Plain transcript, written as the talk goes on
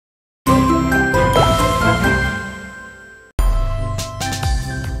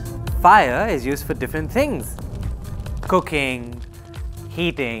Fire is used for different things. Cooking,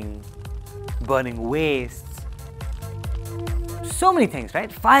 heating, burning wastes. So many things,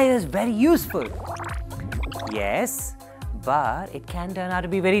 right? Fire is very useful. Yes, but it can turn out to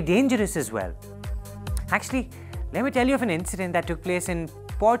be very dangerous as well. Actually, let me tell you of an incident that took place in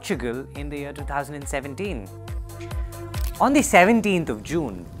Portugal in the year 2017. On the 17th of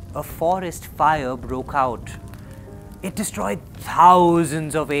June, a forest fire broke out. It destroyed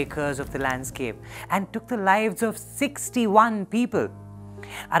thousands of acres of the landscape and took the lives of 61 people.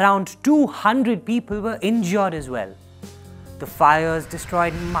 Around 200 people were injured as well. The fires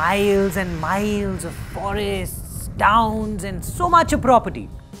destroyed miles and miles of forests, towns, and so much of property.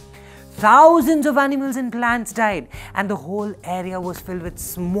 Thousands of animals and plants died, and the whole area was filled with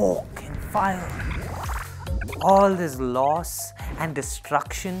smoke and fire. All this loss and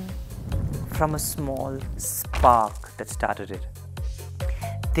destruction from a small spark that started it.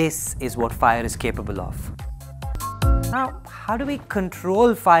 This is what fire is capable of. Now, how do we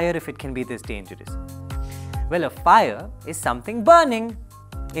control fire if it can be this dangerous? Well, a fire is something burning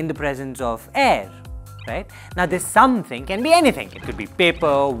in the presence of air, right? Now, this something can be anything. It could be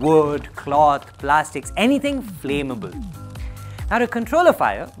paper, wood, cloth, plastics, anything flammable. Now, to control a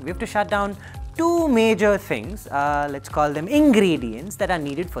fire, we have to shut down two major things, let's call them ingredients that are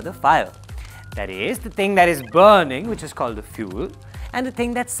needed for the fire. That is, the thing that is burning, which is called the fuel, and the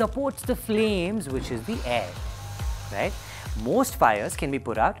thing that supports the flames, which is the air, right? Most fires can be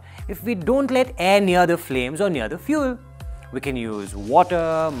put out if we don't let air near the flames or near the fuel. We can use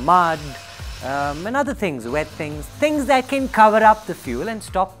water, mud, and other things, wet things, things that can cover up the fuel and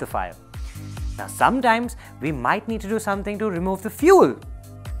stop the fire. Now, sometimes we might need to do something to remove the fuel.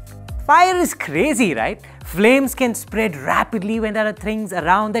 Fire is crazy, right? Flames can spread rapidly when there are things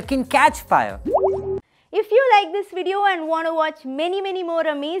around that can catch fire. If you like this video and want to watch many more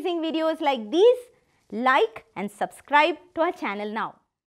amazing videos like these, like and subscribe to our channel now.